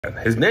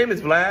His name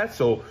is Vlad,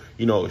 so,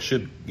 it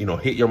should,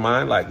 hit your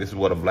mind like this is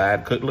what a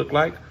Vlad could look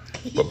like.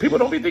 But people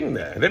don't be thinking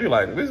that. They be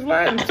like, this is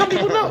Vlad. And some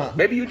people know.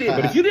 Maybe you did.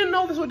 But if you didn't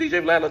know this is what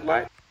DJ Vlad looked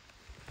like.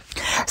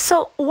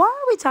 So why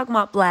are we talking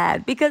about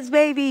Vlad? Because,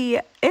 baby,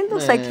 it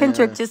looks like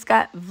Kendrick just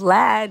got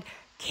Vlad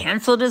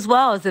canceled as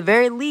well. At the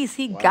very least,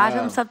 he got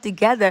himself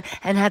together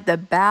and had to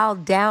bow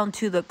down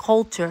to the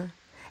culture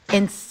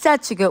in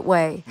such a good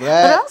way. But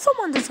I also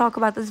wanted to talk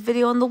about this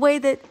video and the way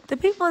that the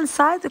people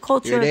inside the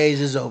culture Your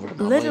days is over,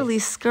 literally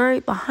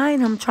scurried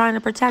behind him trying to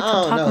protect him,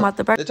 talking about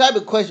the type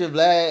of question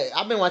Vlad.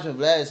 I've been watching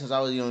Vlad since I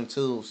was young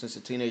too, since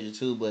a teenager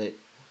too. But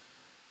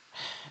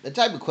the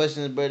type of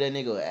questions, bro, that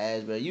nigga would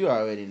ask, bro, you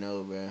already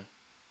know, bro.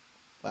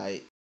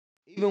 Like,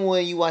 even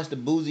when you watch the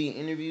Boozy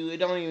interview, it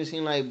don't even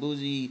seem like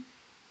Boozy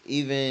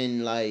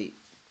even like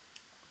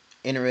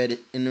interested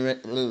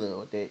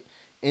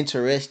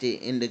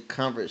in the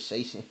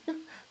conversation.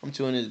 I'm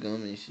chewing this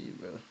gum and shit,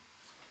 bro.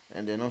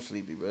 And then I'm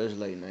sleepy, bro. It's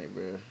late night,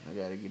 bro. I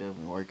gotta get up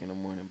and work in the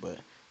morning, but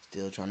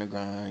still trying to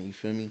grind, you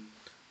feel me?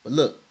 But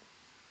look,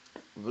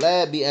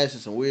 Vlad be asking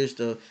some weird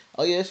stuff.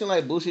 Oh yeah, it seems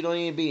like Boosie don't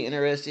even be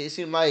interested. It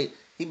seems like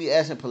he be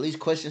asking police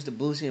questions to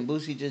Boosie, and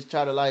Boosie just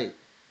try to like,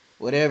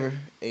 whatever,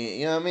 and,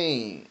 you know what I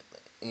mean?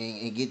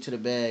 And get to the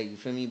bag, you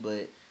feel me?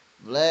 But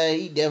Vlad,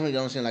 he definitely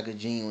don't seem like a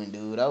genuine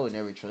dude. I would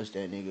never trust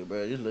that nigga,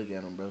 bro. Just look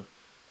at him, bro.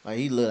 Like,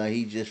 he look like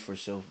he just for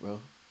self, bro.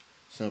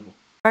 Simple.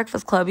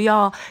 Breakfast Club,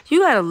 y'all,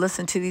 you got to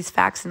listen to these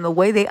facts and the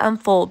way they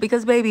unfold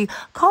because, baby,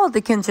 call it the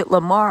Kendrick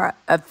Lamar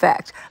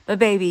effect. But,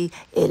 baby,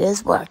 it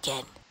is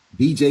working.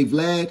 DJ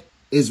Vlad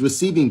is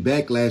receiving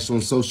backlash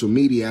on social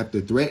media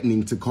after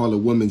threatening to call a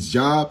woman's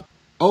job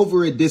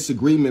over a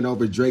disagreement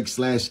over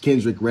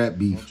Drake/Kendrick rap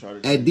beef.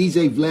 At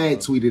DJ Vlad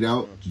tweeted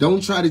out,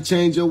 "Don't try to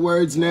change your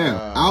words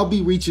now. I'll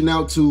be reaching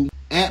out to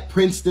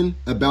 @Princeton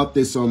about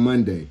this on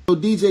Monday." So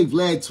DJ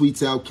Vlad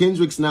tweets out,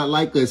 "Kendrick's Not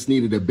Like Us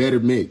needed a better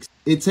mix.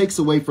 It takes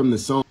away from the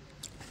song."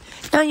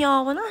 Now,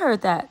 y'all, when I heard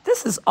that,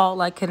 this is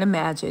all I can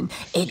imagine.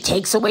 It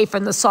takes away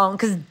from the song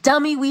because,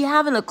 dummy, we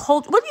having a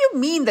cult. What do you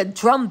mean the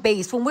drum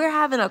bass when we're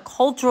having a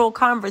cultural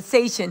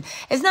conversation?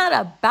 It's not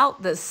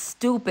about the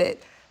stupid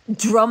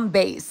drum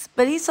bass.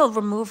 But he's so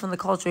removed from the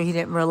culture he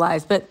didn't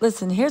realize. But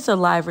listen, here's a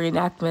live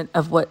reenactment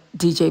of what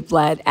DJ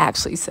Vlad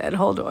actually said.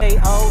 Hold on.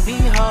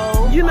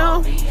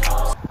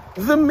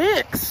 The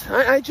mix.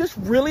 I just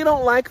really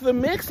don't like the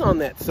mix on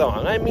that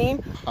song. I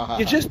mean,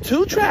 you just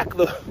two-track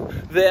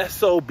the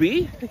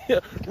SOB.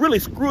 Really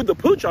screwed the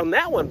pooch on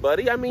that one,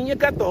 buddy. I mean, you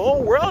got the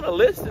whole world a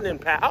listening,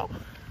 pal.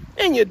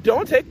 And you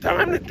don't take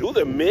time to do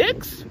the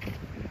mix?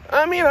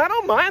 I mean, I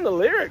don't mind the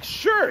lyrics.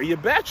 Sure, you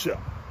betcha.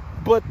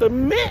 But the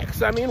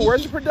mix, I mean,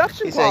 where's the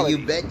production quality?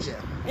 He said, you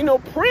betcha.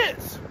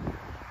 Prince.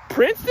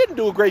 Prince didn't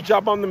do a great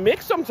job on the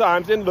mix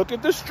sometimes, and look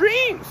at the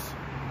streams.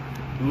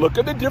 Look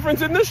at the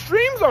difference in the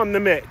streams on the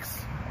mix.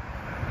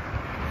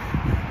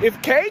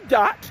 If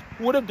K-Dot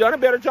would have done a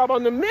better job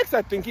on the mix,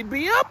 I think he'd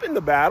be up in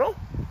the battle.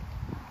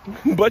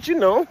 But,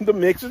 the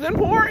mix is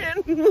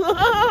important.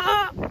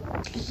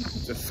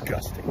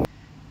 Disgusting.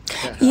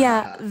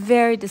 Yeah,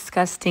 very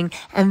disgusting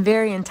and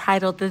very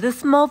entitled that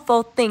this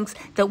mofo thinks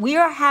that we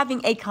are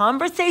having a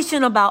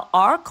conversation about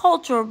our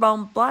culture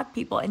around black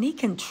people and he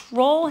can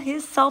troll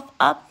himself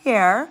up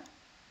here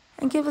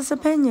and give his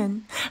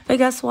opinion. But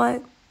guess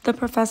what? The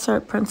professor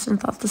at Princeton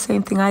thought the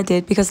same thing I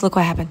did because look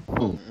what happened.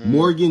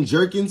 Morgan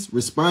Jerkins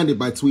responded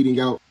by tweeting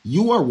out,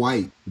 "You are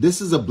white.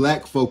 This is a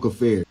black folk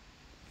affair."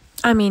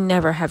 I mean,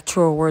 never have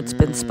truer words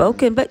been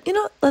spoken, but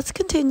let's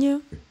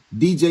continue.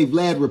 DJ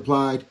Vlad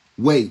replied,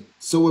 "Wait,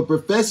 so a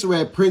professor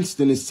at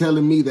Princeton is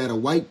telling me that a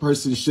white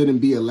person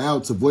shouldn't be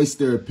allowed to voice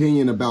their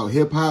opinion about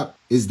hip-hop?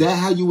 Is that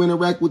how you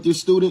interact with your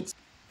students?"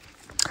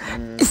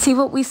 See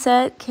what we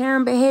said?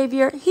 Karen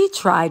behavior? He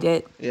tried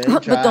it. Yeah,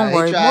 but don't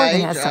worry,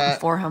 Morgan has something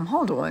for him.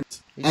 Hold on.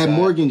 And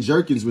Morgan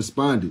Jerkins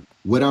responded,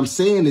 "What I'm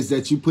saying is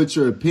that you put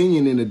your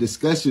opinion in a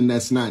discussion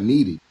that's not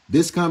needed.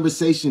 This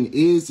conversation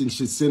is and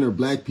should center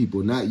black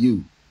people, not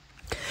you."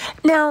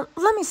 Now,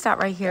 let me stop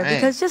right here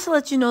because just to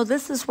let you know,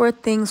 this is where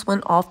things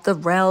went off the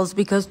rails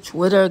because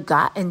Twitter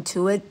got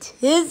into a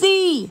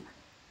tizzy.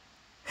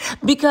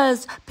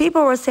 Because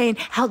people were saying,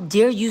 how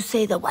dare you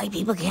say that white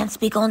people can't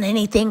speak on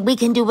anything? We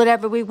can do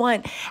whatever we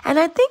want. And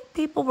I think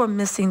people were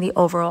missing the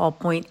overall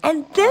point.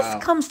 And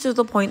this comes to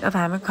the point of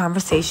having a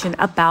conversation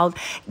about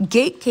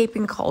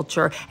gatekeeping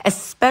culture,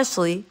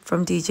 especially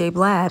from DJ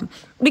Vlad.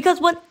 Because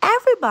what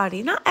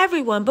everybody, not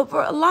everyone, but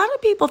for a lot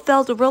of people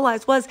failed to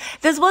realize was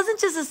this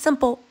wasn't just a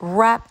simple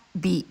rap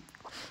beat.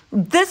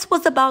 This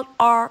was about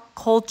our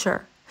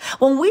culture.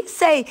 When we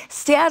say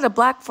stay out of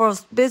black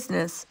folks'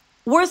 business,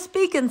 we're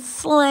speaking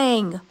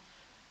slang,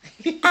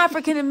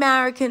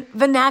 African-American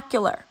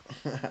vernacular.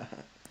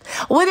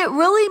 What it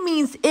really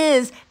means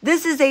is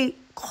this is a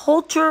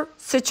culture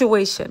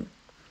situation.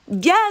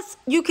 Yes,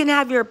 you can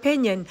have your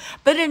opinion,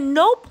 but at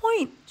no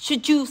point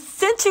should you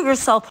censor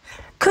yourself.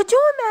 Could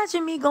you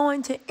imagine me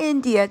going to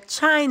India,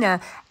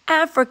 China,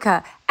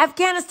 Africa,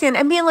 Afghanistan,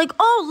 and being like,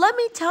 oh, let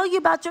me tell you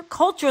about your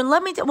culture, and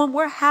let me when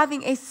we're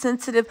having a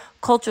sensitive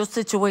cultural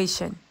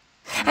situation?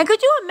 And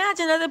could you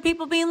imagine other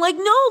people being like,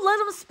 no, let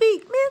him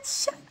speak? Man,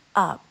 shut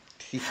up.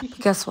 But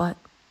guess what?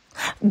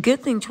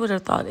 Good thing Twitter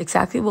thought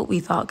exactly what we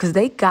thought, because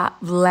they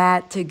got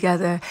VLAD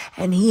together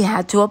and he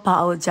had to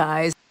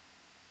apologize.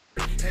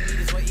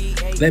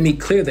 Let me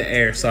clear the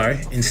air,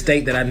 and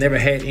state that I never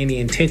had any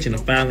intention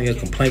of filing a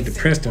complaint to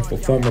Princeton for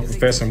former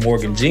Professor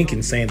Morgan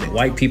Jenkins saying that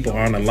white people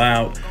aren't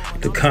allowed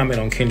to comment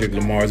on Kendrick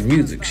Lamar's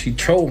music. She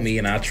trolled me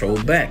and I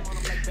trolled back.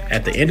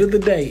 At the end of the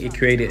day, it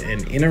created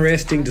an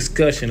interesting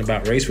discussion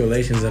about race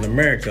relations in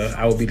America.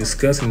 I will be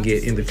discussing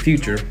it in the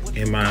future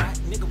in my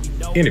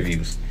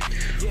interviews.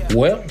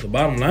 Well, the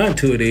bottom line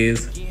to it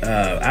is,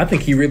 I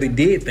think he really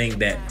did think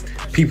that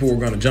people were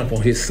going to jump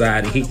on his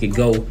side and he could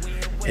go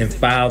and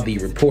file the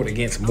report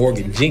against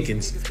Morgan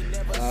Jenkins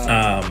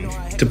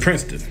to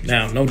Princeton.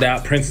 Now, no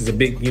doubt Princeton's a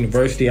big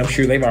university. I'm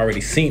sure they've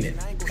already seen it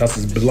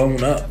because it's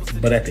blown up.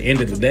 But at the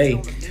end of the day,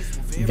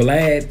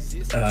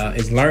 VLAD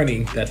is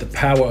learning that the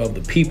power of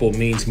the people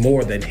means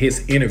more than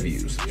his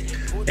interviews.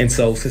 And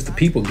so since the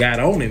people got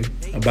on him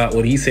about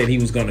what he said he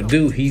was going to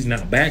do, he's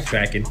not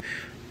backtracking.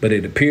 But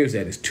it appears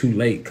that it's too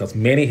late because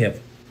many have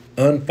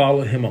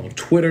unfollowed him on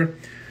Twitter.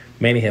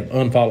 Many have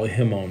unfollowed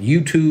him on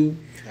YouTube.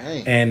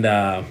 Dang. And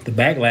the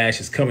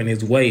backlash is coming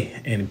his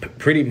way. And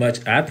pretty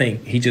much, I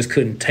think he just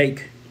couldn't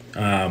take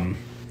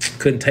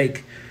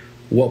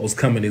what was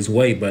coming his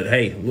way. But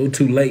hey, a little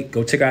too late.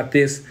 Go check out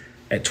this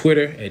at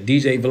Twitter at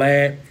DJ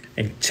Vlad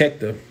and check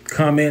the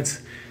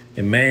comments.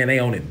 And man, they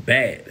on it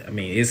bad. I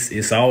mean,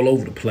 it's all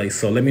over the place.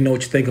 So let me know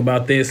what you think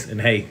about this.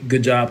 And hey,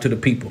 good job to the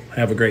people.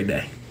 Have a great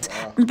day.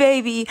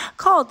 Baby,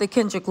 call it the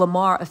Kendrick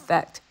Lamar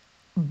effect.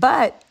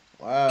 But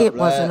it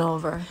wasn't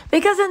over.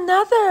 Because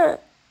another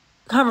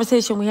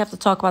conversation we have to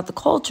talk about the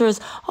culture is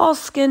all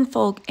skin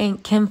folk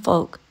ain't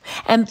kinfolk.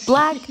 And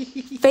black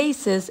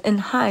faces in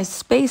high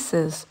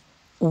spaces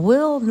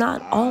will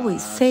not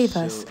always save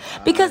us.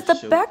 Because the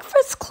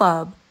Breakfast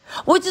Club,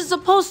 which is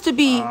supposed to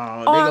be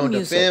our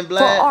music for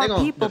our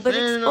people, but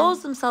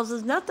expose themselves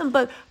as nothing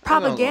but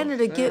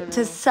propaganda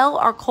to sell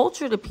our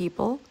culture to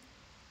people,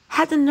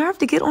 had the nerve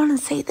to get on and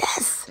say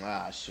this.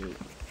 Shoot.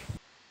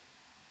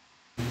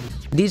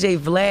 DJ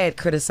Vlad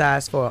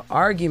criticized for an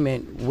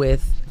argument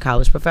with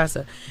college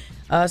professor.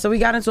 So we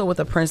got into it with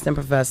a Princeton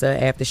professor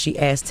after she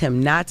asked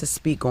him not to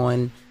speak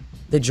on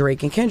the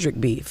Drake and Kendrick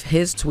beef.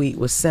 His tweet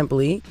was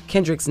simply,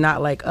 Kendrick's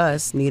Not Like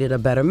Us needed a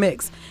better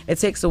mix. It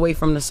takes away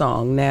from the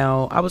song.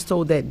 Now, I was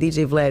told that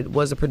DJ Vlad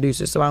was a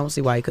producer, so I don't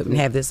see why he couldn't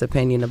have this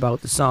opinion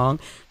about the song.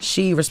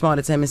 She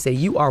responded to him and said,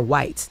 you are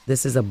white.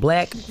 This is a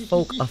black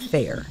folk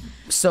affair.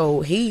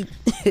 So he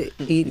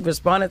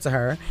responded to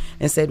her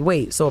and said,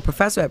 wait, so a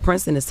professor at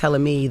Princeton is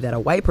telling me that a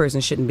white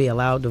person shouldn't be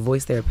allowed to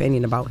voice their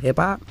opinion about hip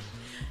hop?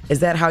 Is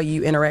that how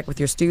you interact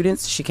with your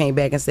students? She came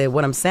back and said,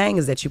 what I'm saying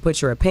is that you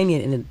put your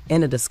opinion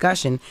in a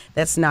discussion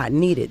that's not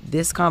needed.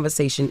 This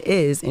conversation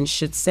is and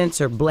should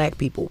censor black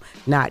people,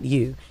 not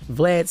you.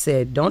 Vlad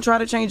said, don't try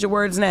to change your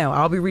words now.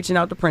 I'll be reaching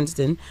out to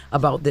Princeton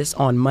about this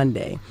on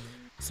Monday.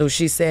 So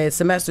she said,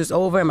 semester's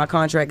over and my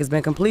contract has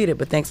been completed,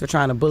 but thanks for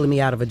trying to bully me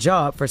out of a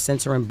job for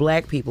censoring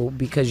black people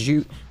because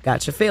you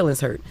got your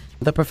feelings hurt.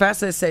 The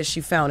professor says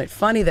she found it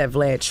funny that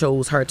Vlad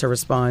chose her to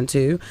respond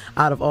to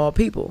out of all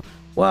people.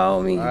 Well,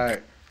 I mean...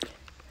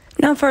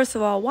 Now, first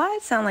of all, why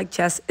it sound like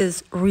Jess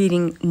is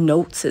reading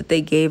notes that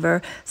they gave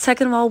her?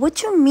 Second of all,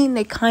 what you mean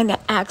they kind of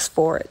asked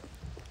for it?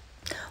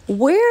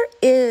 Where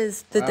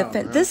is the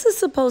defense? This is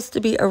supposed to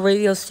be a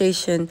radio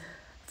station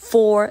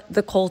for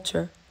the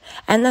culture.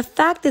 And the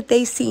fact that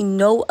they see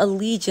no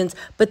allegiance,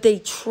 but they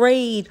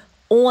trade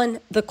on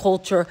the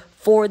culture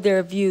for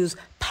their views,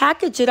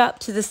 package it up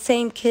to the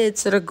same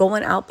kids that are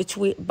going out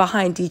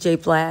behind DJ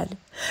Vlad.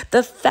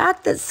 The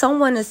fact that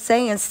someone is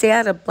saying stay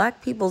out of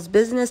black people's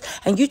business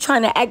and you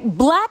trying to act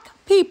black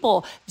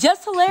people,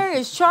 just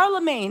hilarious.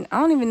 Charlemagne,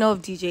 I don't even know if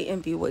DJ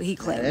Envy what he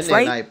claims,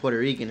 right? Like Puerto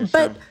Rican or but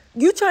something.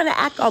 You trying to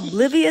act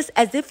oblivious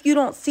as if you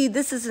don't see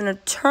this is an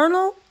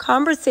eternal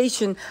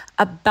conversation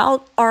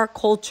about our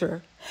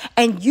culture.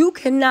 And you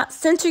cannot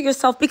censor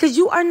yourself because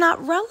you are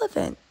not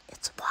relevant.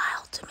 It's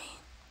wild to me.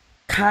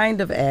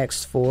 Kind of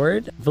asked for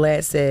it.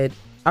 Vlad said,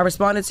 I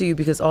responded to you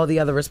because all the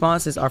other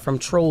responses are from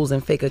trolls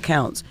and fake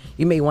accounts.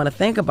 You may want to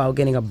think about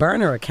getting a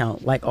burner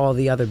account like all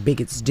the other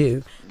bigots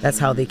do. That's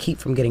how they keep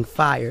from getting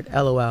fired.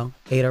 LOL.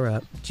 Ate her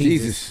up.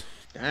 Jesus.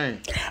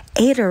 Dang.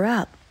 Ate her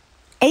up.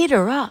 Ate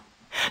her up.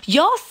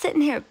 Y'all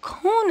sitting here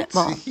cooning.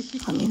 Well,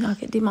 let me not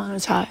get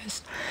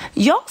demonetized.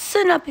 Y'all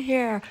sitting up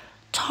here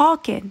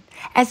talking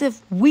as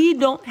if we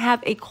don't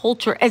have a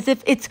culture, as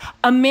if it's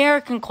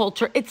American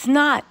culture. It's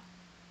not.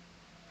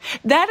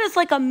 That is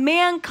like a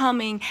man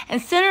coming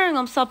and centering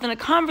himself in a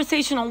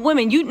conversation on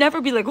women. You'd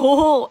never be like,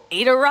 oh,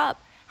 ate her up.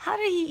 How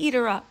did he eat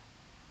her up?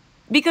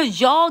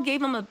 Because y'all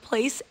gave him a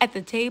place at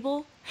the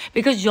table?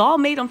 Because y'all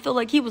made him feel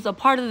like he was a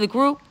part of the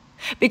group?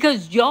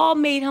 Because y'all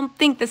made him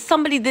think that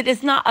somebody that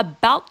is not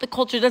about the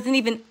culture doesn't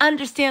even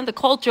understand the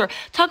culture.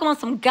 Talking about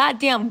some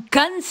goddamn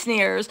gun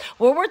snares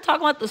where we're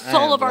talking about the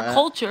soul of our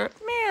culture.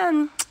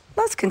 Man,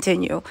 let's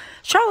continue.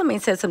 Charlemagne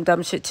said some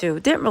dumb shit too.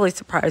 Didn't really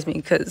surprise me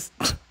because...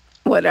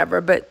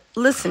 whatever, but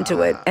listen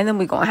to it, and then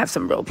we're going to have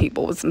some real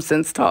people with some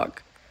sense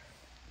talk.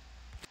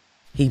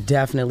 He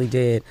definitely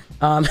did.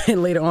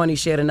 And later on, he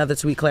shared another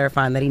tweet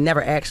clarifying that he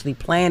never actually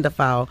planned to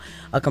file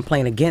a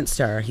complaint against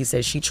her. He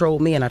says, she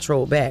trolled me and I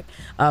trolled back.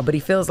 But he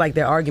feels like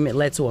their argument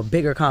led to a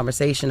bigger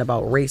conversation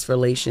about race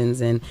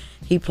relations, and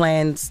he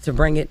plans to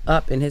bring it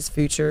up in his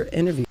future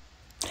interview.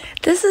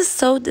 This is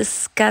so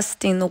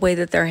disgusting, the way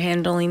that they're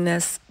handling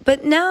this.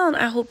 But now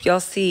I hope y'all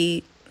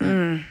see.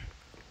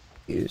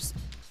 Here's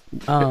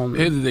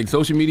the thing.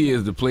 Social media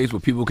is the place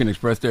where people can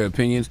express their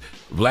opinions.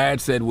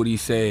 Vlad said what he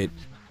said,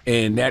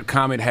 and that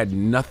comment had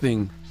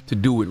nothing to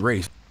do with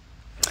race.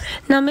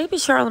 Now, maybe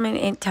Charlamagne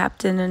ain't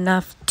tapped in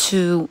enough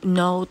to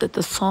know that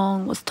the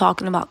song was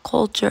talking about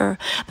culture.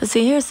 But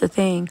see, here's the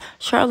thing.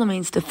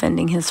 Charlamagne's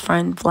defending his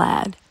friend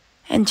Vlad,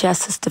 and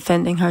Jess is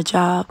defending her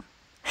job.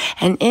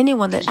 And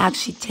anyone that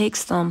actually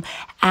takes them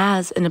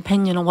as an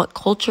opinion on what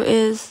culture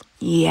is,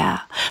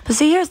 yeah. But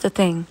see, here's the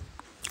thing.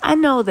 I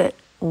know that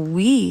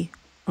we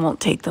won't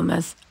take them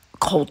as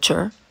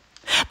culture.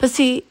 But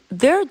see,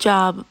 their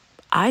job,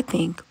 I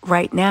think,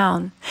 right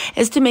now,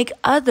 is to make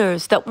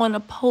others that want to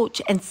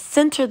poach and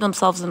center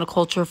themselves in a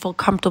culture feel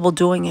comfortable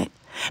doing it.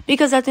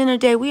 Because at the end of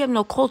the day, we have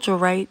no culture,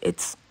 right?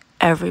 It's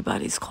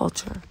everybody's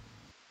culture.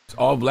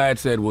 All Vlad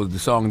said was the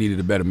song needed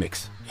a better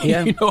mix.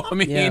 Yeah. You know what I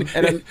mean?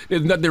 Yeah.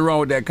 There's nothing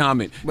wrong with that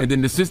comment. And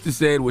then the sister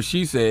said what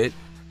she said,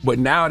 but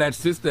now that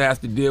sister has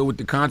to deal with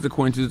the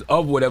consequences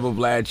of whatever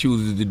Vlad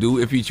chooses to do,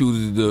 if he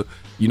chooses to,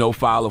 you know,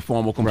 file a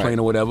formal complaint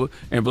or whatever.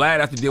 And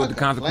Vlad has to deal with the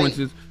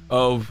consequences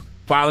of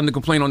filing the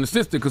complaint on the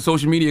sister, because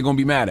social media are going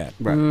to be mad at.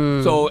 Right.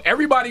 So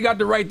everybody got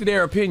the right to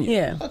their opinion.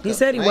 Yeah. He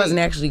said he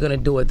wasn't actually going to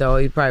do it, though.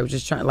 He probably was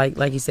just trying,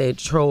 like he said,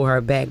 troll her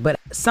back. But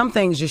some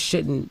things just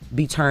shouldn't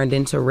be turned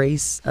into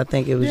race. I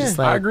think it was just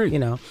like, I agree. you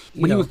know.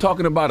 When he was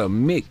talking about a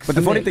mix. But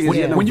the funny thing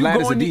is, when you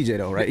Vlad is a DJ,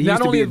 though, right? He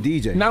used to be a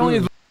DJ. Not only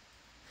is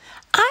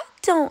I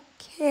don't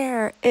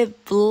care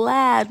if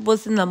Vlad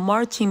was in the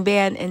marching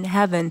band in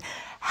heaven.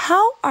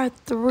 How are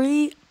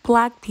 3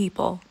 black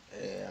people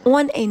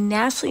on a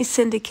nationally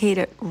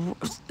syndicated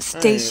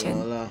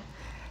station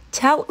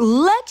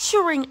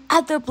lecturing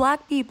other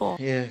black people?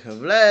 Yeah, cause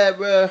Vlad,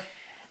 bro,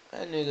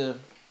 that nigga,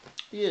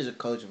 he is a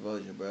culture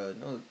vulture, bro.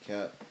 No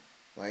cap.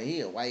 Like,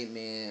 he a white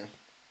man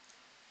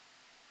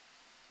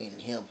in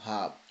hip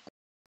hop.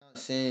 I'm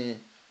not saying,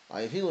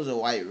 like, if he was a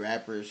white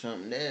rapper or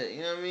something, that,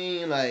 you know what I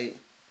mean? Like,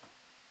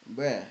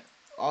 bruh,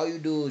 all you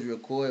do is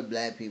record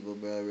black people,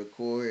 bro.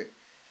 Record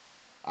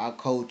our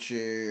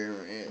culture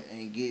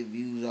and get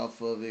views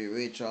off of it,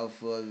 rich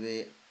off of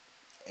it,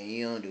 and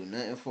you don't do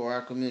nothing for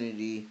our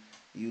community.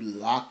 You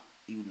lock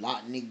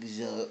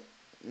niggas up.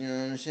 You know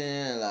what I'm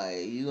saying?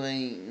 Like, you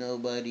ain't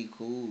nobody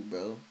cool,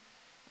 bro.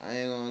 I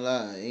ain't gonna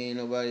lie. Ain't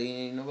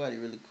nobody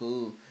really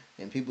cool.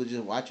 And people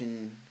just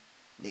watching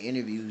the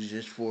interviews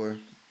just for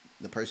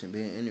the person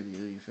being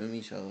interviewed, you feel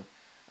me? So,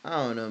 I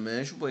don't know,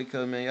 man. It's your boy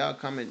Cub, man. Y'all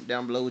comment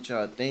down below what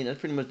y'all think. That's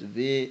pretty much the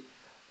vid.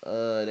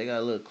 They got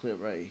a little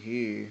clip right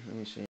here. Let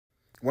me see.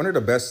 One of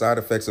the best side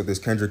effects of this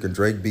Kendrick and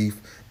Drake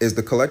beef is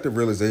the collective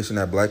realization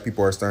that black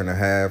people are starting to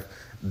have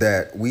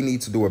that we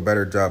need to do a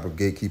better job of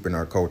gatekeeping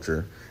our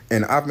culture.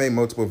 And I've made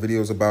multiple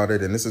videos about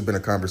it, and this has been a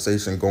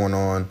conversation going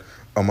on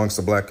amongst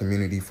the black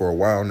community for a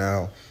while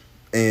now,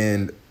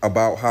 and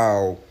about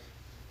how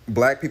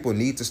black people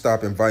need to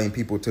stop inviting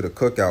people to the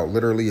cookout,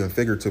 literally and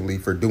figuratively,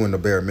 for doing the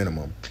bare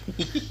minimum.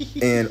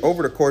 And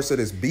over the course of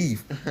this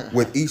beef,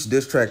 with each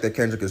diss track that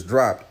Kendrick has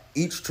dropped,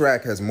 each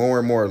track has more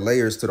and more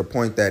layers to the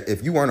point that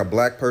if you aren't a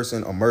black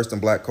person immersed in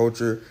black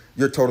culture,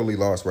 you're totally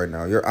lost right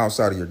now. You're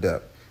outside of your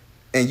depth.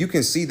 And you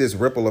can see this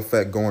ripple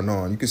effect going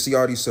on. You can see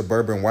all these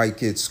suburban white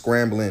kids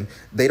scrambling.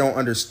 They don't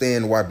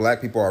understand why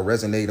black people are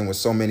resonating with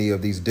so many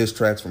of these diss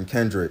tracks from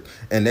Kendrick.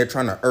 And they're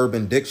trying to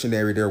urban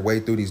dictionary their way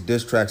through these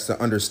diss tracks to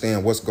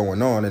understand what's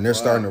going on. And they're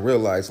starting to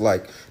realize,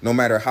 like, no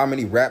matter how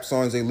many rap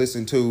songs they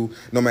listen to,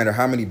 no matter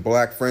how many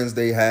black friends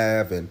they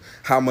have and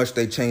how much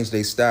they change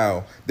their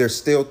style, there's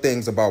still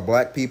things about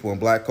black people and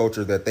black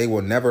culture that they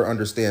will never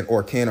understand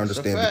or can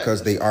understand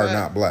because they are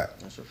not black.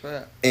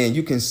 And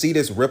you can see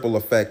this ripple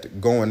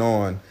effect going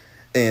on,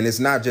 and it's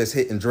not just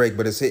hitting Drake,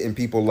 but it's hitting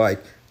people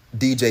like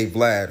DJ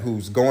Vlad,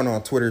 who's going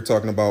on Twitter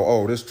talking about,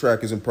 oh, this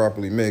track isn't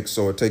properly mixed,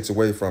 so it takes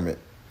away from it.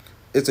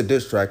 It's a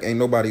diss track. Ain't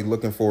nobody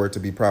looking for it to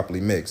be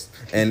properly mixed.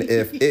 And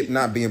if it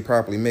not being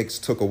properly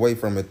mixed took away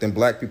from it, then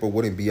black people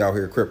wouldn't be out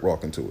here crip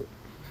walking to it.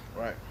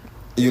 Right.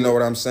 You know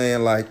what I'm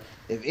saying? Like,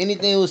 if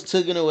anything was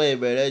taken away,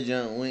 bro, that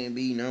junk wouldn't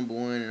be #1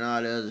 and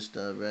all the other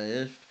stuff,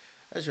 bro.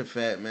 That's a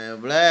fact,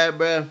 man. Vlad,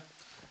 bro,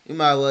 you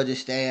might as well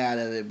just stay out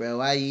of it, bro.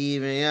 Why you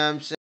even, you know what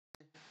I'm saying?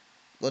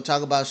 Go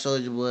talk about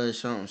Soulja Boy or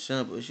something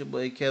simple. It's your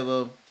boy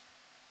Kevo.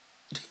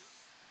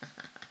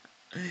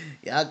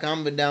 Y'all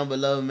comment down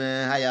below,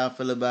 man. How y'all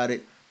feel about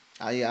it?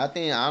 I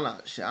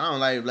don't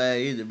like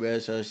Vlad either, bro.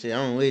 So shit,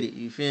 I'm with it.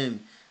 You feel me?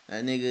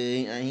 That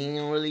nigga, he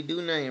ain't really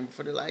do nothing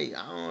for the like.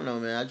 I don't know,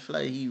 man. I just feel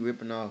like he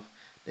ripping off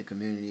the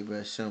community,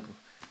 bro. Simple.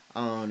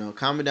 I don't know.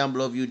 Comment down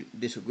below if you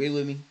disagree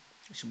with me.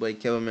 It's your boy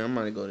Kevin, man. I'm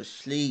gonna go to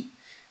sleep.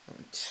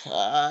 I'm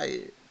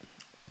tired.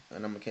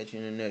 And I'm gonna catch you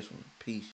in the next one. Peace.